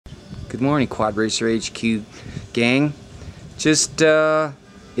Good morning, Quad Racer HQ gang. Just,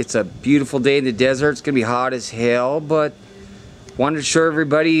 it's a beautiful day in the desert. It's gonna be hot as hell, but wanted to show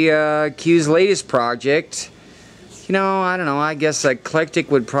everybody Q's latest project. You know, I don't know, I guess eclectic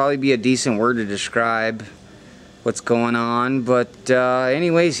would probably be a decent word to describe what's going on, but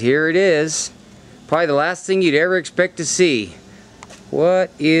anyways, here it is. Probably the last thing you'd ever expect to see. What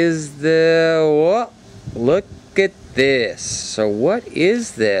is the... Look at this. So what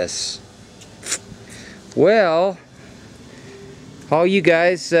is this? Well, all you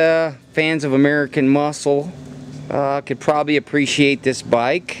guys fans of American muscle could probably appreciate this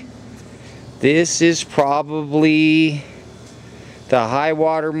bike. This is probably the high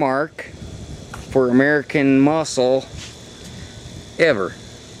water mark for American muscle ever.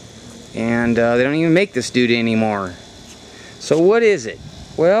 And they don't even make this dude anymore. So what is it?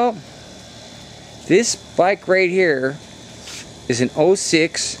 Well, this bike right here is an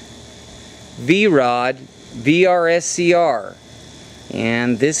 06 VROD VRSCR.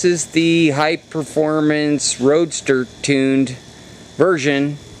 And this is the high performance roadster tuned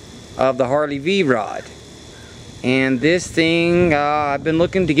version of the Harley VROD. And this thing, I've been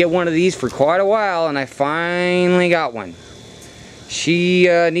looking to get one of these for quite a while, and I finally got one. She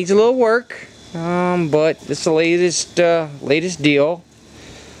needs a little work, but this is the latest deal.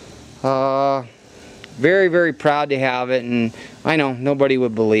 Very, very proud to have it, and I know nobody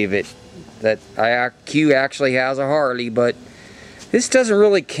would believe it that Q actually has a Harley, but this doesn't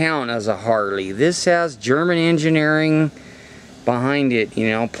really count as a Harley. This has German engineering behind it, you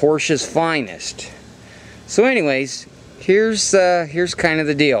know, Porsche's finest. So anyways, here's kind of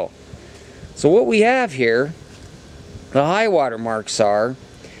the deal. So what we have here, the high water marks are,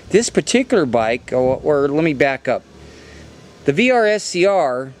 this particular bike, or let me back up. The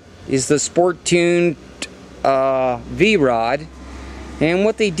VRSCR is the sport tuned VROD, and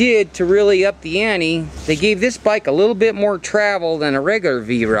what they did to really up the ante, they gave this bike a little bit more travel than a regular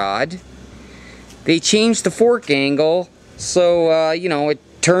VROD. They changed the fork angle so you know, it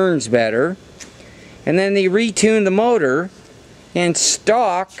turns better, and then they retuned the motor. And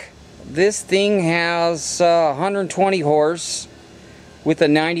stock, this thing has 120 horse with a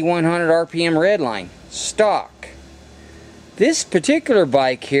 9100 RPM redline stock. This particular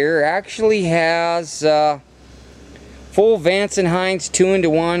bike here actually has full Vance & Hines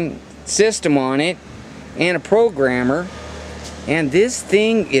 2-in-1 system on it and a programmer, and this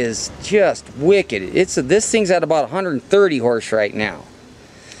thing is just wicked. This thing's at about 130 horse right now.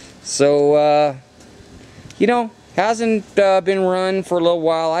 So you know, hasn't been run for a little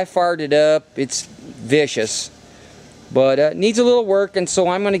while. I fired it up. It's vicious, but needs a little work, and so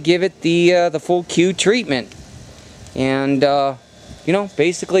I'm going to give it the full Q treatment. And you know,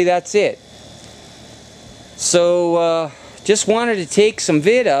 basically that's it. So just wanted to take some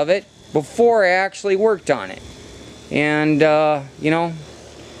vid of it before I actually worked on it, and you know,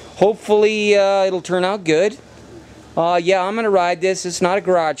 hopefully it'll turn out good. Yeah, I'm gonna ride this. It's not a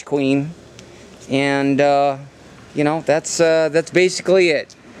garage queen, and you know, that's basically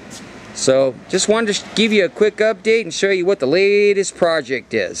it. So just wanted to give you a quick update and show you what the latest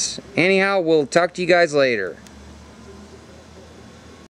project is. Anyhow, we'll talk to you guys later.